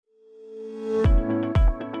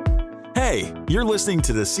Hey, you're listening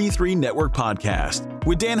to the C3 Network Podcast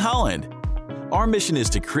with Dan Holland. Our mission is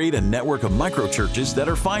to create a network of microchurches that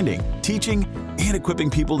are finding, teaching, and equipping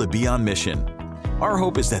people to be on mission. Our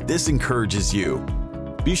hope is that this encourages you.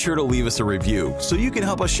 Be sure to leave us a review so you can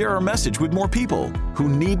help us share our message with more people who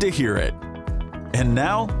need to hear it. And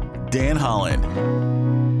now, Dan Holland.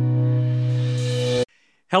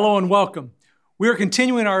 Hello and welcome. We are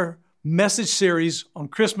continuing our message series on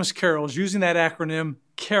Christmas carols using that acronym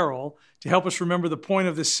CAROL to help us remember the point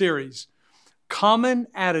of this series, Common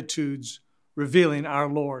Attitudes Revealing Our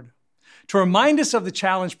Lord. To remind us of the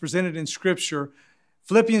challenge presented in Scripture,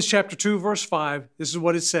 Philippians chapter 2, verse 5, this is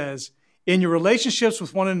what it says, in your relationships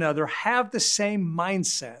with one another, have the same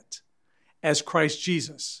mindset as Christ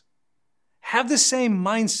Jesus. Have the same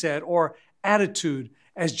mindset or attitude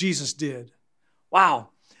as Jesus did. Wow,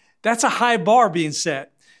 that's a high bar being set.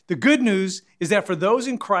 The good news is that for those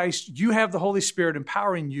in Christ, you have the Holy Spirit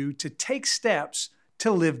empowering you to take steps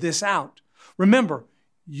to live this out. Remember,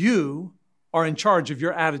 you are in charge of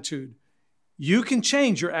your attitude. You can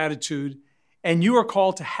change your attitude, and you are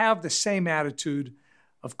called to have the same attitude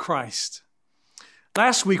of Christ.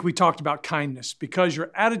 Last week, we talked about kindness because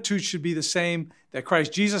your attitude should be the same that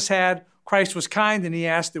Christ Jesus had. Christ was kind, and he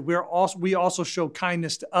asked that we also show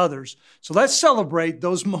kindness to others. So let's celebrate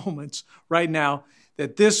those moments right now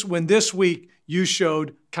when this week you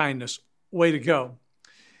showed kindness. Way to go.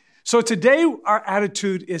 So today, our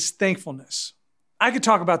attitude is thankfulness. I could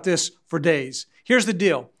talk about this for days. Here's the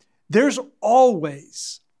deal. There's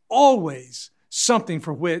always something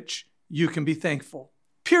for which you can be thankful,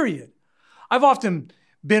 period. I've often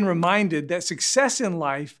been reminded that success in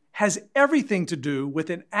life has everything to do with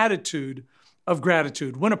an attitude of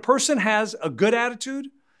gratitude. When a person has a good attitude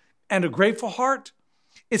and a grateful heart,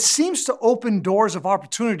 it seems to open doors of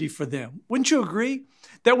opportunity for them. Wouldn't you agree?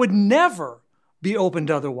 That would never be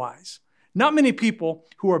opened otherwise. Not many people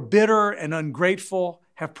who are bitter and ungrateful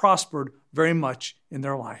have prospered very much in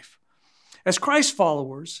their life. As Christ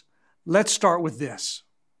followers, let's start with this.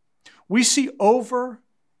 We see over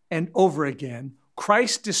and over again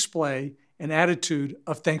Christ display an attitude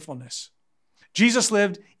of thankfulness. Jesus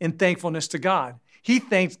lived in thankfulness to God. He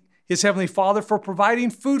thanked his Heavenly Father for providing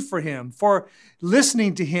food for him, for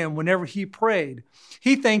listening to him whenever he prayed.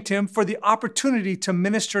 He thanked him for the opportunity to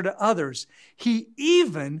minister to others. He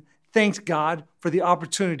even thanked God for the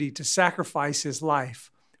opportunity to sacrifice his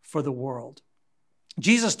life for the world.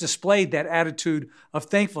 Jesus displayed that attitude of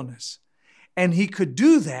thankfulness, and he could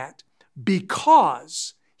do that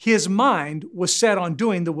because his mind was set on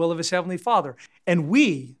doing the will of his Heavenly Father. And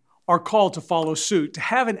we are called to follow suit, to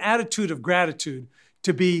have an attitude of gratitude,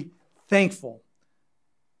 to be thankful.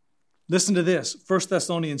 Listen to this, 1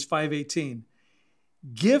 Thessalonians 5:18.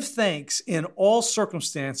 Give thanks in all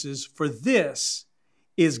circumstances, for this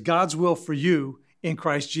is God's will for you in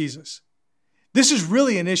Christ Jesus. This is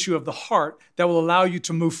really an issue of the heart that will allow you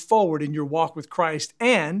to move forward in your walk with Christ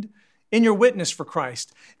and in your witness for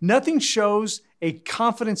Christ. Nothing shows a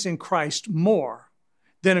confidence in Christ more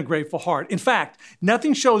than a grateful heart. In fact,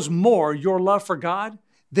 nothing shows more your love for God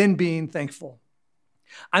than being thankful.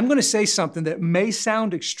 I'm going to say something that may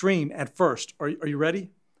sound extreme at first. Are you ready?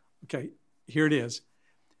 Okay, here it is.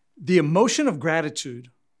 The emotion of gratitude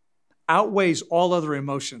outweighs all other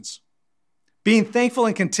emotions. Being thankful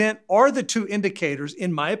and content are the two indicators,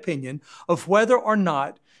 in my opinion, of whether or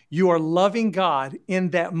not you are loving God in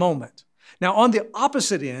that moment. Now, on the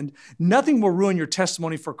opposite end, nothing will ruin your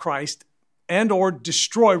testimony for Christ and or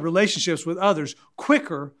destroy relationships with others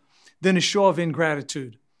quicker than a show of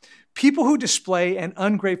ingratitude. People who display an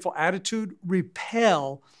ungrateful attitude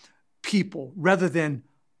repel people rather than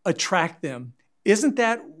attract them. Isn't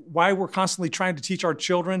that why we're constantly trying to teach our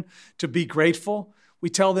children to be grateful? We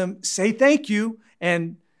tell them, say thank you,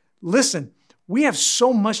 and listen, we have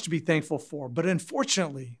so much to be thankful for, but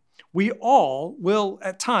unfortunately, we all will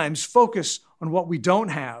at times focus on what we don't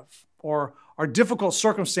have or our difficult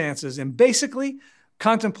circumstances and basically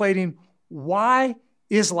contemplating why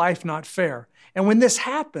is life not fair? And when this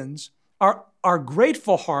happens, our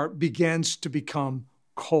grateful heart begins to become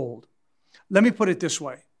cold. Let me put it this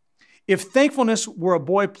way. If thankfulness were a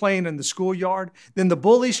boy playing in the schoolyard, then the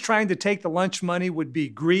bullies trying to take the lunch money would be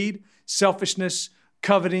greed, selfishness,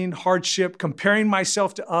 coveting, hardship, comparing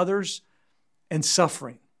myself to others, and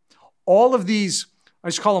suffering. All of these, I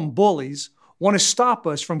just call them bullies, want to stop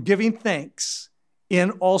us from giving thanks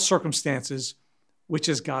in all circumstances, which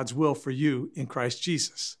is God's will for you in Christ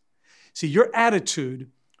Jesus. See, your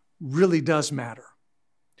attitude really does matter.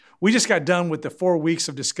 We just got done with the 4 weeks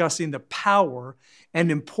of discussing the power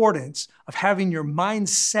and importance of having your mind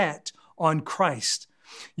set on Christ.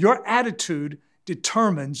 Your attitude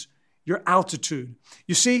determines your altitude.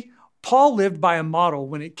 You see, Paul lived by a model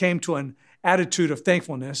when it came to an attitude of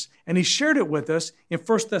thankfulness, and he shared it with us in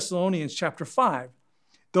 1 Thessalonians chapter 5.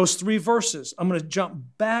 Those 3 verses. I'm going to jump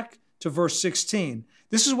back to verse 16.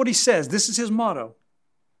 This is what he says. This is his motto.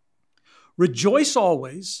 Rejoice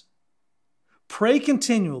always, pray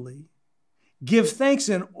continually, give thanks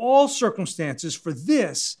in all circumstances, for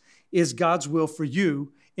this is God's will for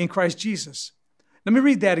you in Christ Jesus. Let me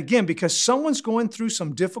read that again, because someone's going through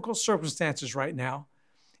some difficult circumstances right now,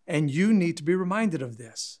 and you need to be reminded of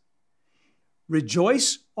this.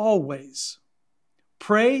 Rejoice always,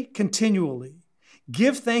 pray continually,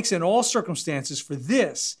 give thanks in all circumstances, for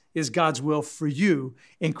this is God's will for you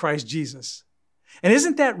in Christ Jesus. And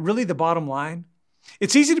isn't that really the bottom line?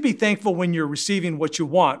 It's easy to be thankful when you're receiving what you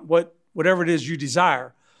want, whatever it is you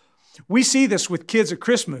desire. We see this with kids at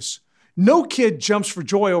Christmas. No kid jumps for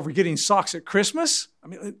joy over getting socks at Christmas. I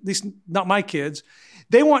mean, at least not my kids.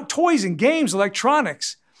 They want toys and games,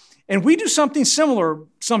 electronics. And we do something similar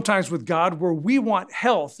sometimes with God, where we want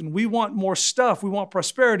health and we want more stuff. We want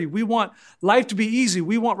prosperity. We want life to be easy.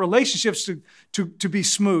 We want relationships to be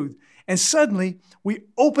smooth. And suddenly we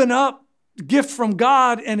open up the gift from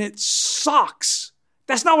God and it's socks.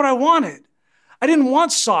 That's not what I wanted. I didn't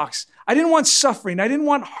want socks. I didn't want suffering. I didn't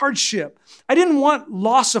want hardship. I didn't want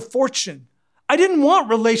loss of fortune. I didn't want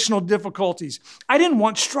relational difficulties. I didn't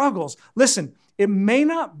want struggles. Listen, it may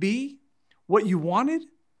not be what you wanted,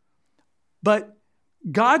 but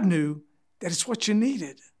God knew that it's what you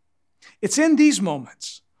needed. It's in these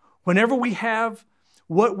moments, whenever we have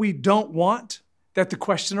what we don't want, that the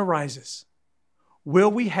question arises. Will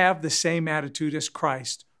we have the same attitude as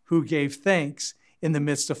Christ, who gave thanks in the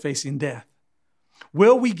midst of facing death?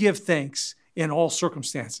 Will we give thanks in all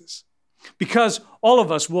circumstances? Because all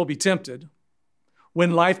of us will be tempted.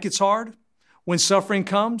 When life gets hard, when suffering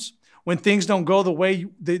comes, when things don't go the way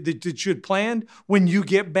that you had planned, when you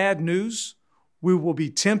get bad news, we will be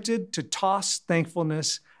tempted to toss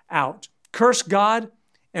thankfulness out, curse God,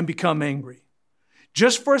 and become angry.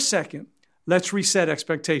 Just for a second, let's reset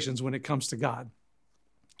expectations when it comes to God.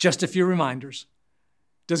 Just a few reminders.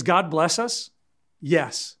 Does God bless us?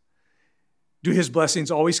 Yes. Do his blessings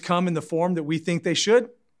always come in the form that we think they should?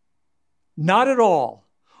 Not at all.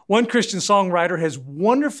 One Christian songwriter has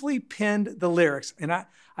wonderfully penned the lyrics, and I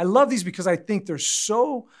love these because I think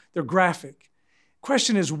they're graphic.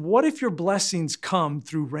 Question is, what if your blessings come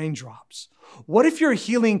through raindrops? What if your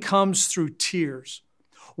healing comes through tears?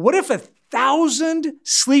 What if 1,000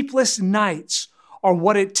 sleepless nights are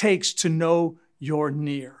what it takes to know you're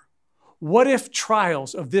near? What if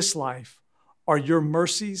trials of this life are your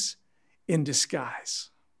mercies in disguise?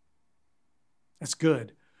 That's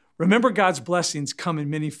good. Remember, God's blessings come in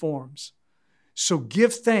many forms. So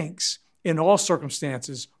give thanks in all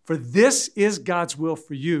circumstances, for this is God's will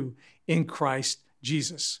for you in Christ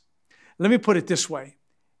Jesus. Let me put it this way.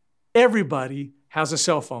 Everybody has a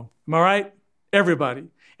cell phone. Am I right? Everybody.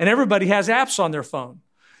 And everybody has apps on their phone.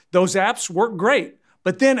 Those apps work great,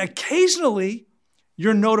 but then occasionally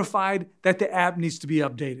you're notified that the app needs to be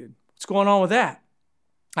updated. What's going on with that?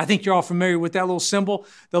 I think you're all familiar with that little symbol,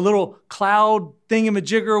 the little cloud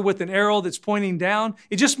thingamajigger with an arrow that's pointing down.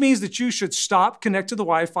 It just means that you should stop, connect to the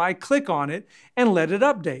Wi-Fi, click on it, and let it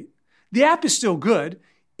update. The app is still good.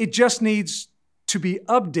 It just needs to be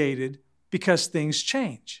updated because things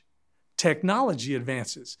change. Technology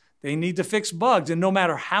advances. They need to fix bugs. And no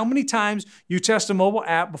matter how many times you test a mobile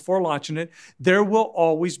app before launching it, there will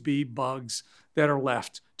always be bugs that are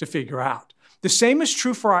left to figure out. The same is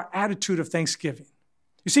true for our attitude of thanksgiving.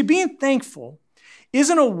 You see, being thankful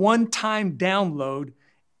isn't a one-time download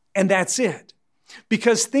and that's it.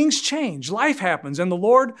 Because things change, life happens, and the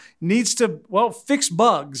Lord needs to, fix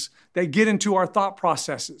bugs that get into our thought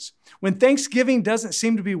processes. When Thanksgiving doesn't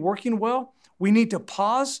seem to be working well, we need to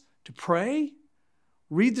pause to pray,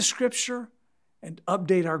 read the scripture, and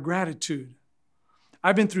update our gratitude.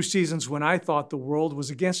 I've been through seasons when I thought the world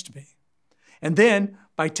was against me. And then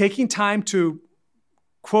by taking time to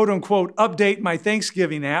quote unquote, update my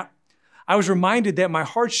Thanksgiving app, I was reminded that my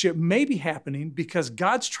hardship may be happening because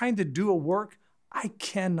God's trying to do a work I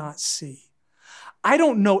cannot see. I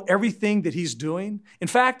don't know everything that he's doing. In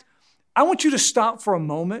fact, I want you to stop for a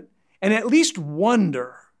moment and at least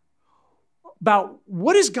wonder about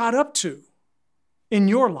what is God up to in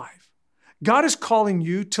your life. God is calling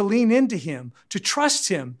you to lean into him, to trust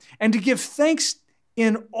him, and to give thanks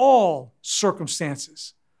in all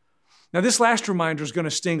circumstances. Now, this last reminder is going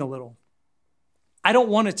to sting a little. I don't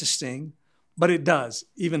want it to sting, but it does,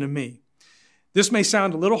 even to me. This may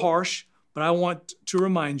sound a little harsh, but I want to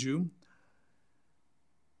remind you,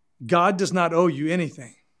 God does not owe you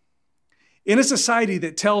anything. In a society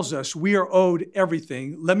that tells us we are owed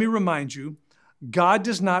everything, let me remind you, God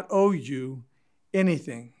does not owe you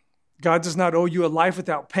anything. God does not owe you a life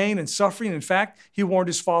without pain and suffering. In fact, he warned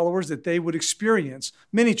his followers that they would experience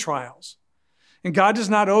many trials. And God does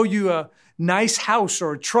not owe you a nice house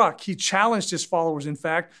or a truck. He challenged his followers, in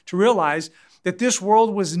fact, to realize that this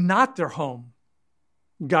world was not their home.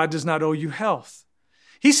 God does not owe you health.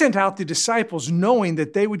 He sent out the disciples knowing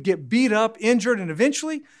that they would get beat up, injured, and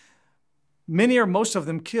eventually, many or most of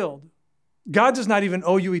them killed. God does not even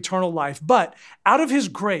owe you eternal life, but out of his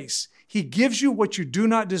grace, he gives you what you do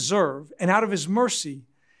not deserve, and out of his mercy,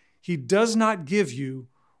 he does not give you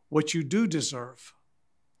what you do deserve.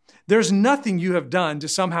 There's nothing you have done to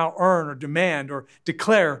somehow earn or demand or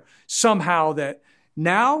declare somehow that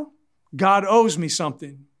now God owes me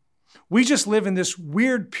something. We just live in this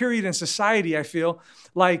weird period in society, I feel,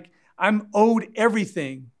 like I'm owed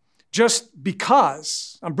everything just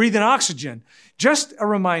because I'm breathing oxygen. Just a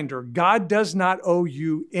reminder, God does not owe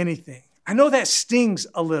you anything. I know that stings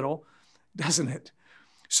a little, doesn't it?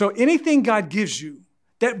 So anything God gives you,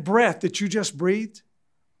 that breath that you just breathed,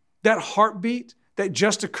 that heartbeat that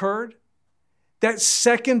just occurred, that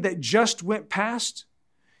second that just went past,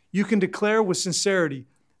 you can declare with sincerity,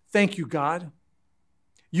 thank you, God.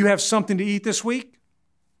 You have something to eat this week?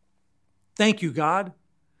 Thank you, God.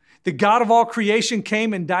 The God of all creation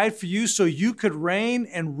came and died for you so you could reign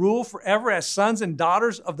and rule forever as sons and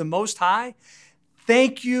daughters of the Most High.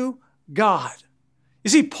 Thank you, God. You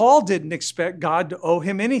see, Paul didn't expect God to owe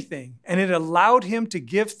him anything, and it allowed him to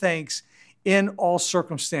give thanks in all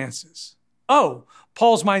circumstances. Oh,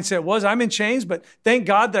 Paul's mindset was, I'm in chains, but thank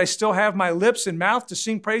God that I still have my lips and mouth to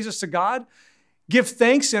sing praises to God. Give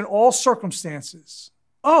thanks in all circumstances.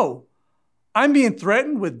 Oh, I'm being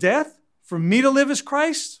threatened with death. For me to live as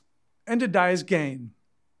Christ and to die as gain.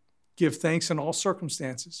 Give thanks in all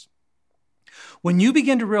circumstances. When you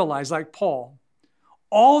begin to realize, like Paul,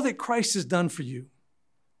 all that Christ has done for you,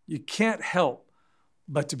 you can't help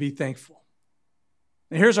but to be thankful.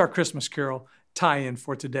 And here's our Christmas carol tie-in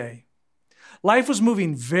for today. Life was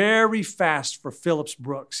moving very fast for Phillips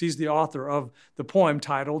Brooks. He's the author of the poem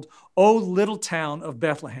titled, O Little Town of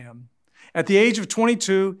Bethlehem. At the age of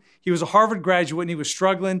 22, he was a Harvard graduate and he was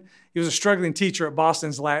a struggling teacher at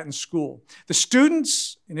Boston's Latin School. The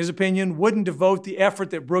students, in his opinion, wouldn't devote the effort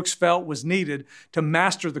that Brooks felt was needed to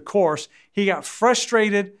master the course. He got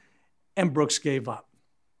frustrated and Brooks gave up.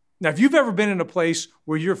 Now, if you've ever been in a place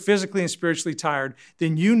where you're physically and spiritually tired,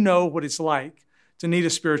 then you know what it's like to need a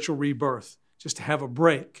spiritual rebirth, just to have a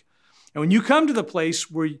break. And when you come to the place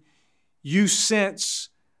where you sense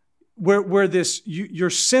your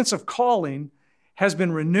sense of calling has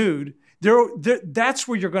been renewed, that's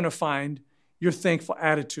where you're going to find your thankful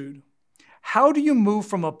attitude. How do you move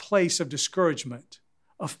from a place of discouragement,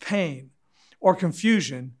 of pain, or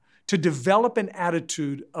confusion to develop an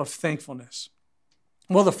attitude of thankfulness?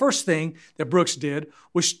 Well, the first thing that Brooks did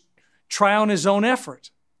was try on his own effort.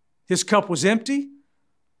 His cup was empty,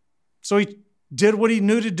 so he did what he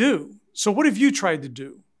knew to do. So what have you tried to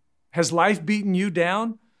do? Has life beaten you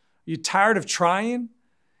down? Are you tired of trying?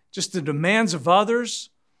 Just the demands of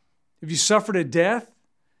others? Have you suffered a death?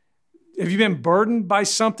 Have you been burdened by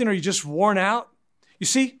something? Or are you just worn out? You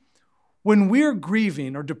see, when we're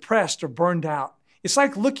grieving or depressed or burned out, it's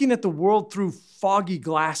like looking at the world through foggy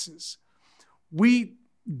glasses. We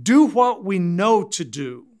do what we know to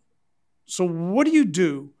do. So what do you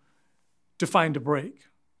do to find a break,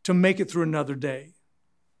 to make it through another day?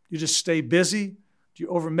 You just stay busy? Do you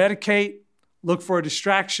over-medicate? Look for a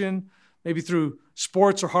distraction, maybe through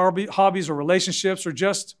sports or hobbies or relationships, or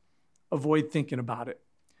just avoid thinking about it.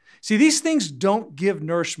 See, these things don't give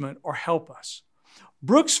nourishment or help us.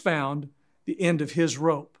 Brooks found the end of his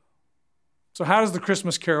rope. So how does the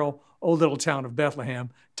Christmas carol, O Little Town of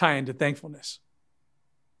Bethlehem, tie into thankfulness?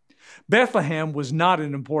 Bethlehem was not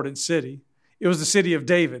an important city. It was the city of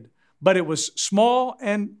David, but it was small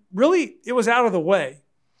and really it was out of the way.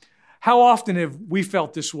 How often have we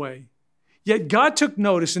felt this way? Yet God took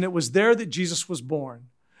notice, and it was there that Jesus was born.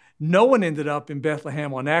 No one ended up in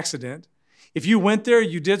Bethlehem on accident. If you went there,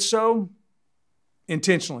 you did so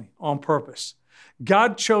intentionally, on purpose.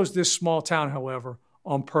 God chose this small town, however,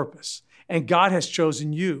 on purpose. And God has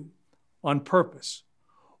chosen you on purpose.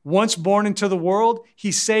 Once born into the world,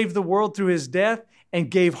 he saved the world through his death and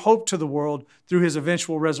gave hope to the world through his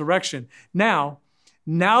eventual resurrection. Now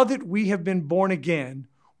that we have been born again,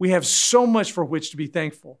 we have so much for which to be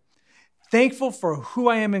thankful. Thankful for who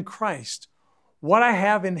I am in Christ, what I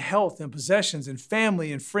have in health and possessions and family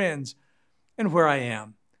and friends, and where I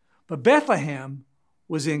am. But Bethlehem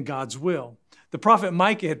was in God's will. The prophet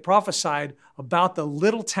Micah had prophesied about the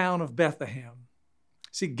little town of Bethlehem.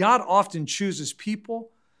 See, God often chooses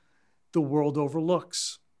people the world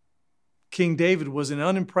overlooks. King David was an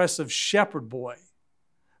unimpressive shepherd boy.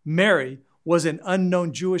 Mary was an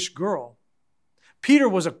unknown Jewish girl. Peter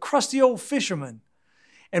was a crusty old fisherman.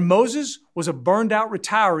 And Moses was a burned out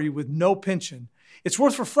retiree with no pension. It's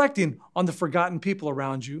worth reflecting on the forgotten people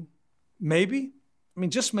around you. Maybe,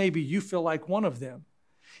 just maybe you feel like one of them.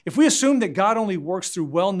 If we assume that God only works through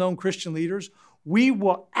well-known Christian leaders, we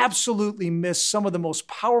will absolutely miss some of the most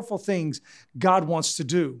powerful things God wants to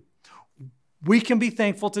do. We can be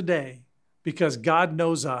thankful today because God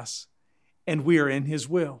knows us and we are in His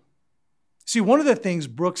will. See, one of the things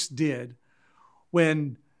Brooks did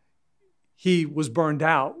when he was burned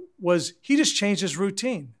out was he just changed his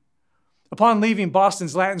routine. Upon leaving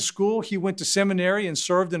Boston's Latin school, he went to seminary and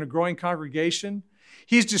served in a growing congregation.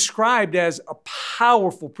 He's described as a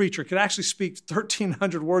powerful preacher, could actually speak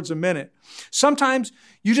 1,300 words a minute. Sometimes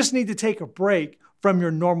you just need to take a break from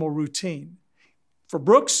your normal routine. For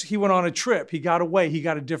Brooks, he went on a trip. He got away. He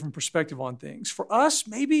got a different perspective on things. For us,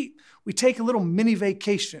 maybe we take a little mini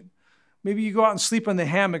vacation. Maybe you go out and sleep in the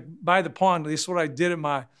hammock by the pond. At least what I did on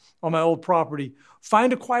my old property.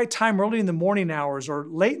 Find a quiet time early in the morning hours or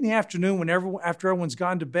late in the afternoon after everyone's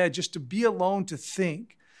gone to bed, just to be alone to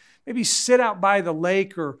think. Maybe sit out by the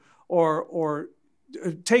lake or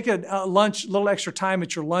take a little extra time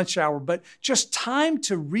at your lunch hour, but just time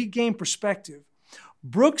to regain perspective.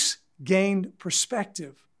 Brooks gained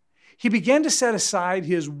perspective. He began to set aside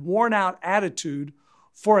his worn out attitude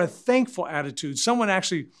for a thankful attitude. Someone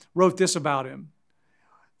actually wrote this about him.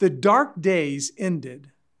 The dark days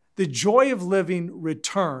ended. The joy of living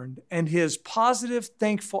returned, and his positive,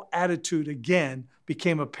 thankful attitude again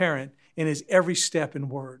became apparent in his every step and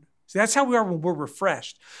word. See, that's how we are when we're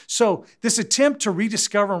refreshed. So this attempt to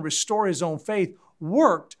rediscover and restore his own faith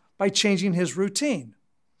worked by changing his routine.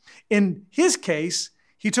 In his case,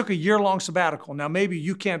 he took a year-long sabbatical. Now, maybe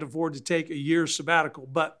you can't afford to take a year's sabbatical,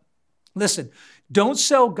 but listen, don't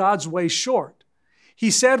sell God's way short.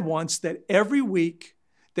 He said once that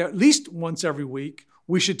at least once every week,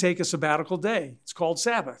 we should take a sabbatical day. It's called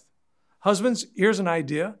Sabbath. Husbands, here's an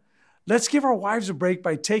idea. Let's give our wives a break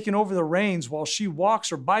by taking over the reins while she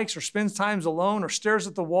walks or bikes or spends time alone or stares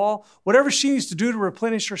at the wall, whatever she needs to do to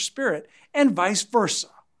replenish her spirit, and vice versa.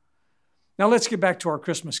 Now let's get back to our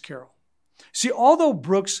Christmas carol. See, although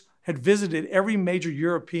Brooks had visited every major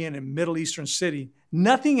European and Middle Eastern city,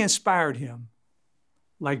 nothing inspired him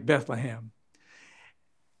like Bethlehem.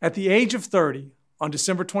 At the age of 30, on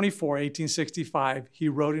December 24, 1865, he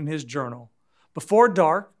wrote in his journal, "Before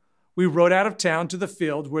dark, we rode out of town to the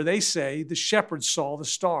field where they say the shepherds saw the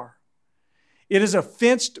star. It is a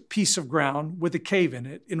fenced piece of ground with a cave in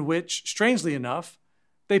it, in which, strangely enough,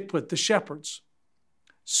 they put the shepherds.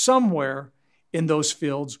 Somewhere in those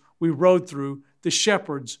fields we rode through, the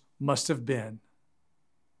shepherds must have been."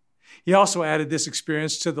 He also added this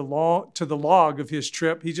experience to the log of his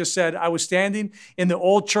trip. He just said, "I was standing in the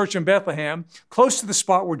old church in Bethlehem, close to the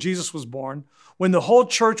spot where Jesus was born, when the whole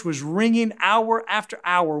church was ringing hour after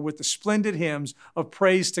hour with the splendid hymns of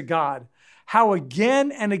praise to God. How again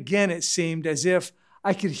and again it seemed as if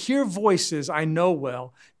I could hear voices I know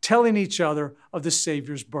well telling each other of the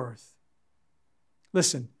Savior's birth."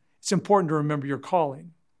 Listen, it's important to remember your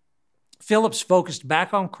calling. Phillips focused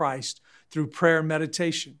back on Christ through prayer and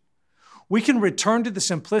meditation. We can return to the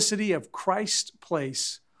simplicity of Christ's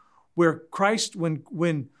place, whenever Christ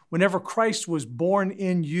was born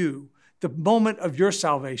in you, the moment of your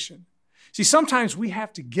salvation. See, sometimes we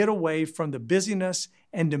have to get away from the busyness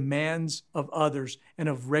and demands of others and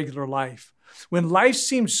of regular life. When life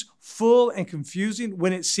seems full and confusing,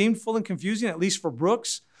 at least for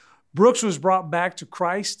Brooks was brought back to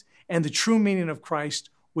Christ and the true meaning of Christ,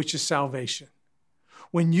 which is salvation.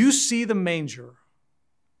 When you see the manger,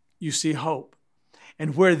 you see hope.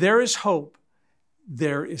 And where there is hope,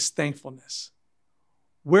 there is thankfulness.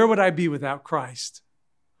 Where would I be without Christ?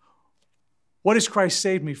 What has Christ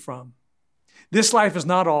saved me from? This life is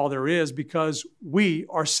not all there is because we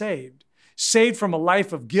are saved. Saved from a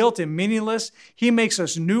life of guilt and meaningless, He makes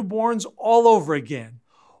us newborns all over again.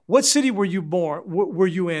 What city were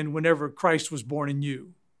you in whenever Christ was born in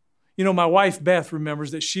you? You know, my wife, Beth,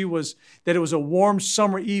 remembers that it was a warm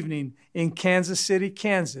summer evening in Kansas City,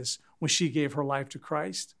 Kansas, when she gave her life to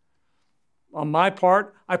Christ. On my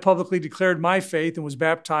part, I publicly declared my faith and was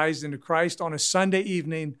baptized into Christ on a Sunday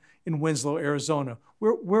evening in Winslow, Arizona.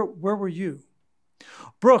 Where were you?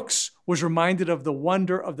 Brooks was reminded of the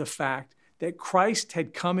wonder of the fact that Christ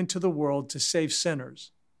had come into the world to save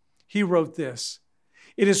sinners. He wrote this,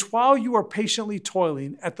 It is while you are patiently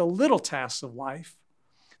toiling at the little tasks of life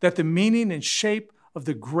that the meaning and shape of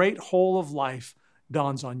the great whole of life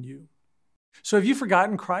dawns on you. So have you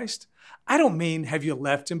forgotten Christ? I don't mean have you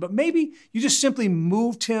left him, but maybe you just simply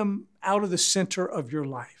moved him out of the center of your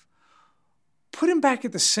life. Put him back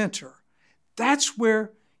at the center. That's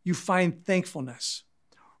where you find thankfulness.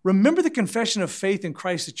 Remember the confession of faith in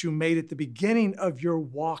Christ that you made at the beginning of your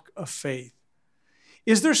walk of faith.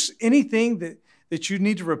 Is there anything that you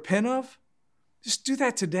need to repent of? Just do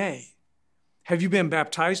that today. Have you been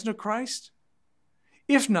baptized into Christ?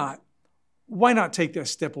 If not, why not take that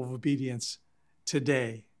step of obedience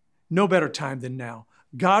today? No better time than now.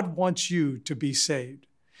 God wants you to be saved.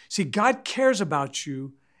 See, God cares about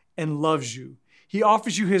you and loves you. He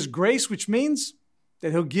offers you his grace, which means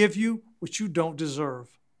that he'll give you what you don't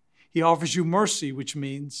deserve. He offers you mercy, which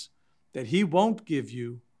means that he won't give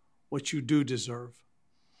you what you do deserve.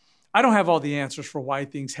 I don't have all the answers for why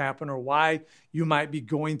things happen or why you might be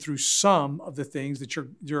going through some of the things that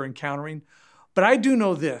you're encountering, but I do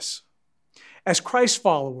know this. As Christ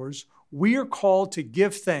followers, we are called to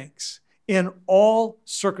give thanks in all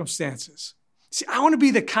circumstances. See, I want to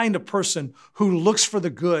be the kind of person who looks for the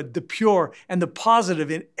good, the pure, and the positive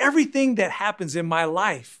in everything that happens in my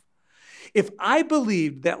life. If I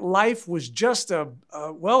believed that life was just a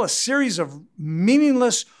series of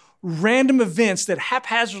meaningless, random events that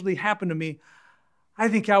haphazardly happened to me, I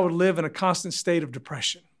think I would live in a constant state of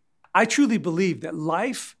depression. I truly believe that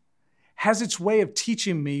life has its way of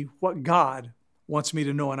teaching me what God wants me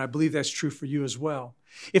to know, and I believe that's true for you as well.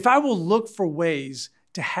 If I will look for ways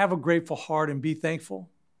to have a grateful heart and be thankful,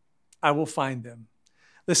 I will find them.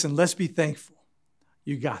 Listen, let's be thankful.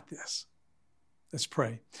 You got this. Let's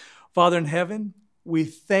pray. Father in heaven, we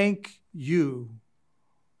thank you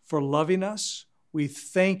for loving us. We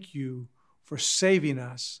thank you for saving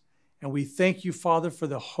us. And we thank you, Father, for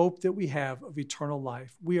the hope that we have of eternal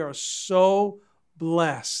life. We are so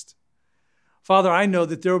blessed. Father, I know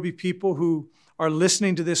that there will be people who are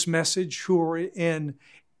listening to this message who are in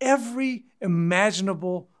every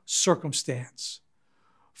imaginable circumstance,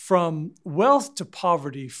 from wealth to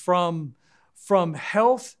poverty, from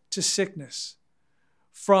health to sickness,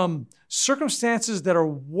 from circumstances that are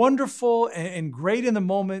wonderful and great in the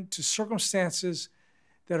moment to circumstances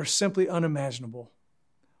that are simply unimaginable.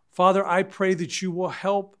 Father, I pray that you will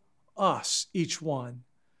help us, each one,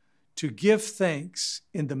 to give thanks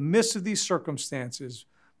in the midst of these circumstances,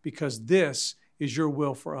 because this is your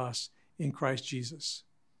will for us in Christ Jesus.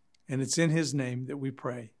 And it's in his name that we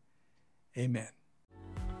pray. Amen.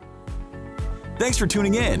 Thanks for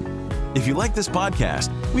tuning in. If you like this podcast,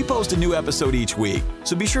 we post a new episode each week,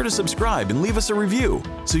 so be sure to subscribe and leave us a review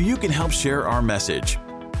so you can help share our message.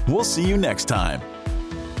 We'll see you next time.